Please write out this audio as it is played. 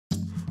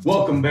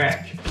Welcome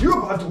back. You're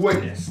about to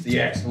witness the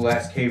acts of the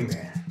last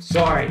caveman.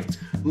 Sorry,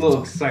 a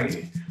little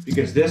excited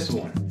because this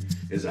one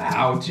is a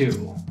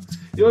how-to.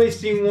 You only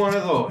seen one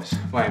of those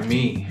by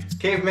me.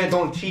 Cavemen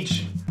don't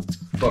teach,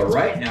 but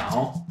right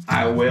now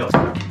I will.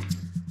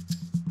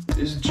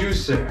 This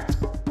juicer.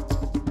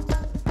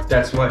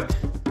 That's what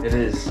it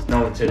is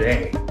known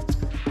today.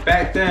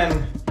 Back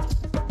then,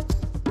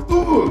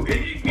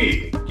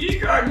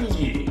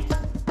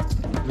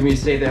 let me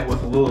say that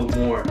with a little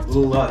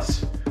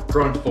less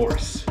grunt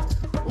force.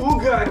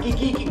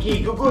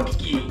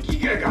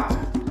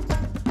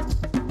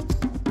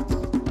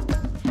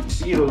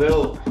 See the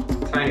little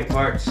tiny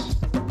parts.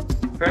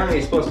 Apparently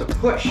it's supposed to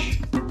push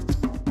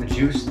the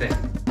juice thing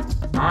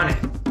on it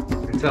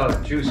until the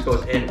juice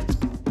goes in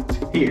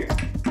here.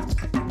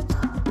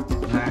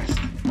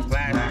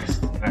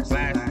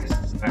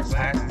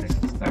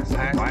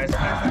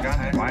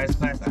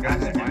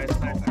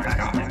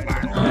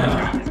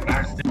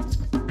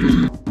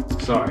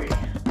 Sorry,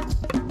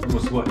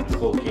 almost went into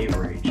full cave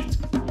rage.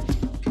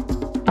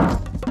 I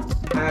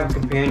have a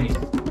companion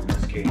in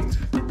this cave.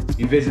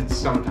 He visits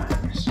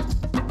sometimes.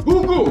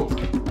 Booghoo!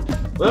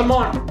 Let him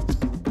on!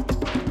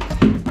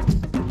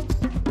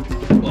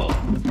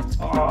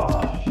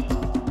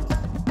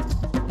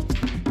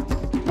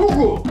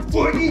 Booghoo!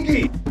 What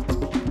eat?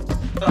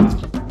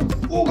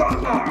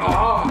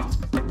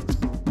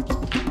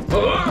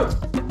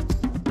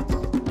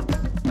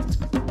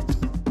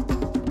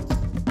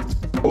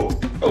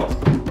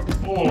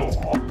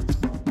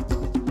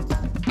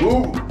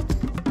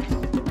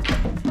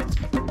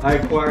 I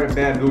acquired a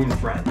baboon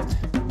friend.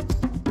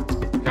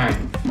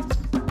 Kind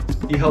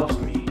of. He helps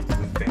me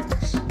with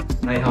things,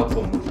 and I help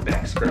him with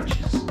back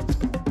scratches.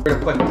 We're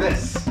gonna put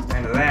this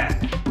and that.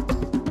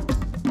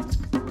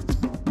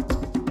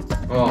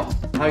 Well,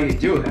 how do you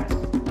do that?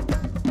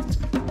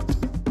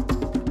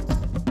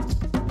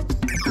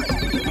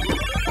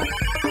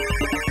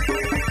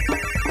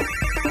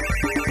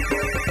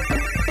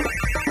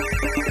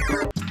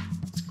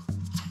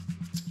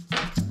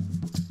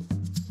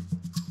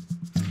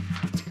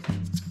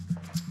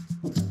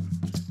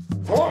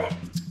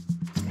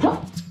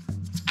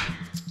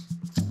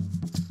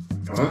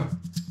 Huh?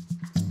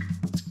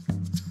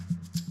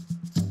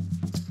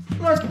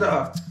 What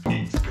the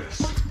is this?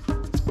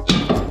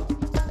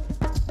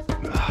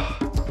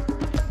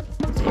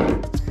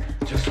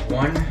 Just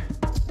one?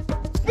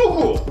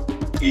 Booghoo!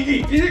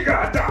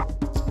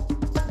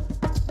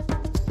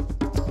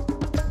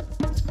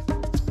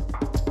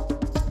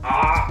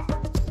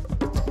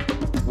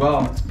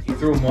 Well, he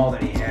threw them all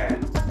that he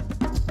had.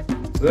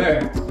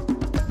 There.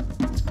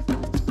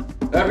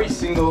 Every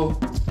single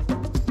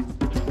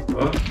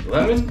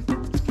lemon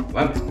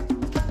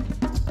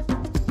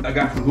I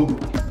got from Booghoo.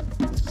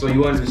 So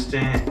you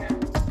understand,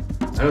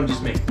 I don't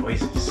just make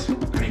noises,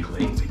 I make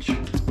language.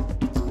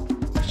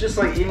 It's just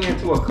like eating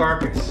into a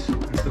carcass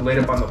that's been laid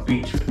up on the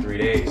beach for 3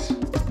 days.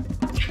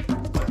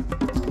 But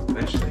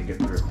eventually you get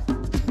through.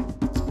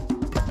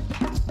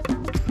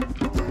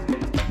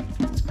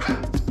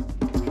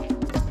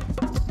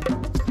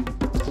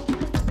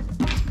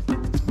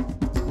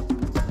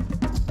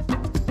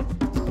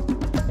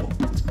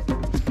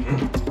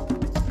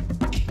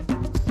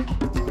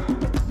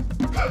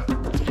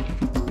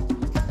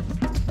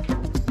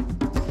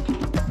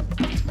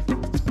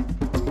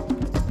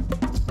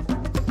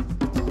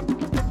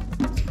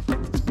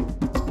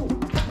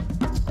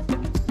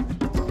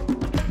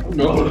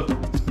 No.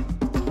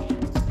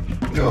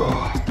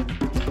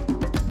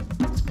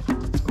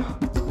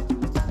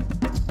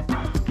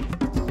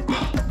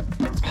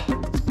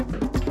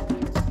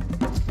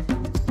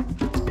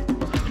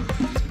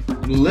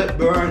 The lip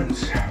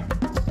burns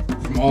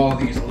from all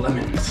these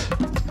lemons.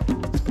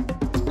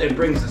 It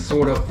brings a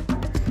sort of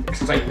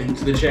excitement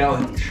to the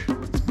challenge.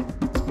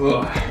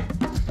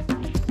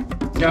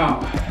 Now,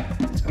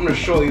 I'm gonna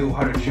show you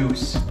how to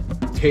juice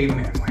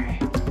caveman way.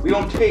 We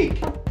don't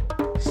take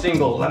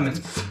single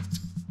lemons.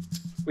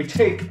 We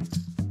take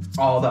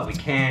all that we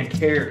can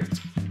carry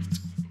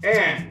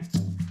and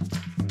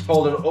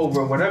hold it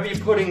over whatever you're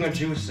putting a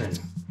juice in.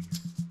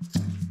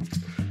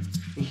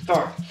 You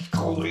start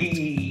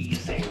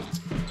squeezing.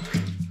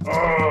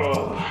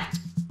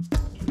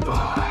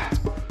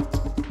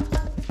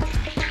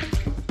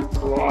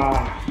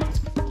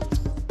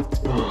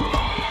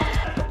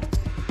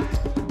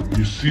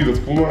 You see the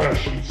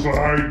flesh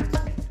inside?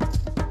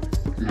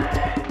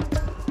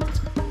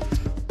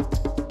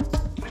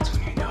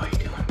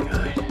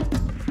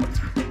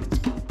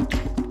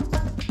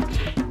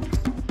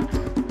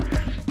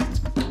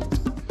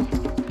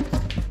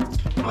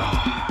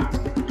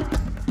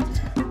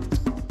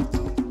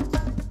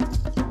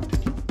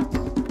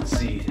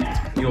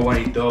 You don't want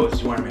to eat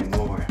those, you want to make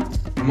more.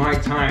 In my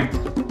time,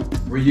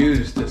 we're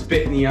used to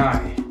spit in the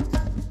eye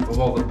of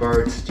all the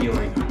birds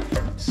stealing our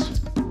fruits.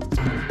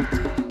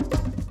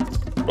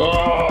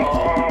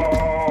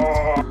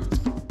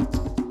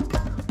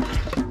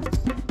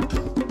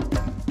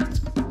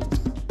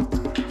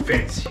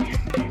 Fancy.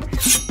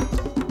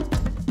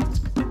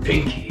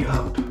 Pinky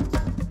up.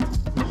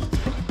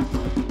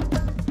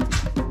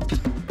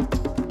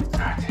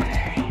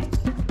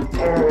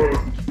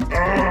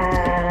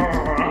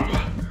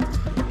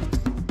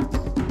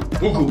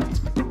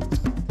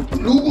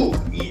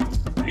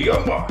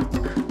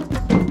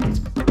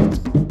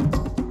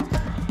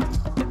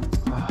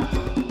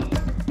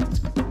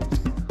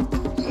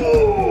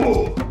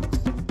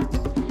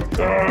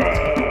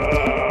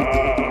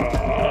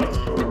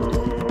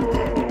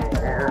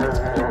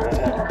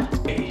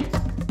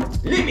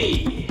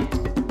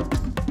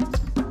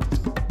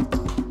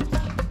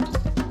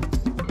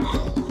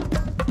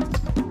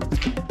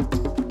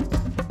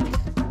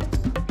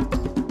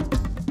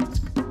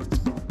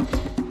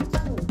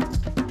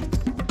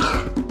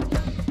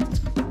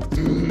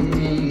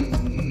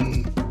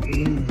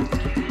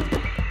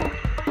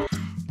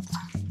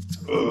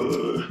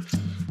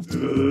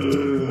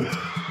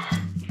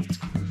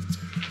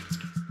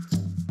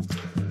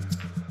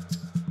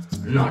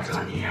 Not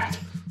done yet.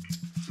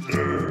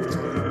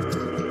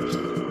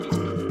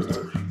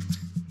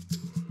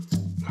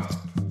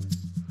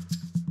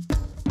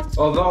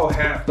 Although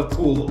half the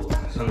pool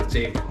is on the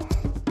table,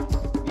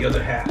 the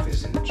other half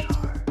is in the jar.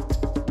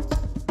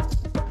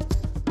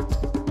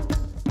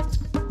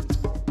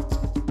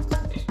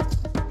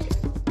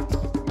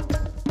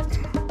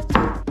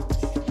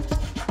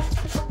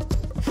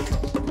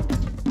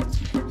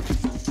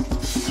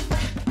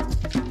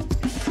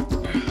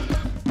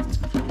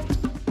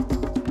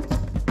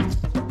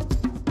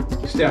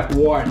 Step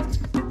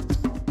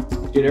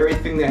 1. Get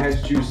everything that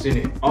has juice in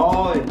it.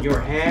 All in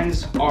your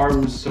hands,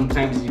 arms,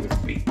 sometimes even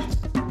feet.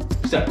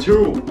 Step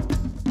 2.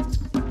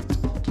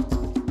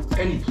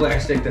 Any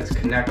plastic that's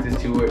connected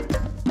to it,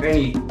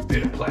 any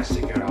bit of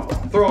plastic at all,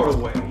 throw it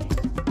away.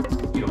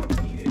 You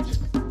don't need it.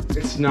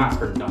 It's not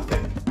for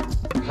nothing.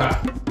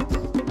 Ha.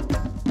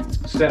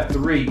 Step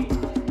 3.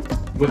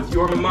 With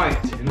your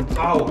might and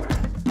power,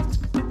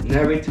 and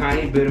every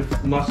tiny bit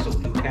of muscle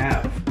you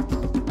have,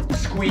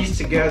 squeeze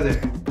together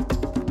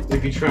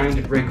if you're trying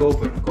to break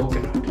open a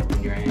coconut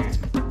in your hand.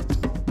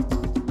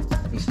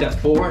 And step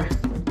 4,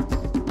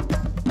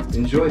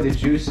 enjoy the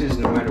juices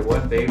no matter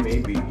what they may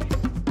be.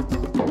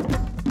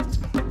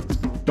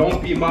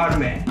 Don't be modern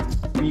man,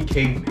 be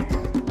caveman.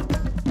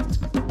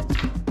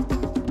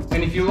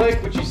 And if you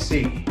like what you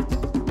see,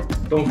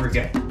 don't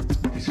forget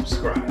to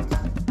subscribe.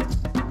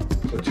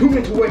 So tune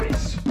in to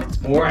witness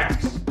more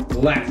acts, the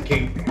last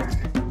caveman.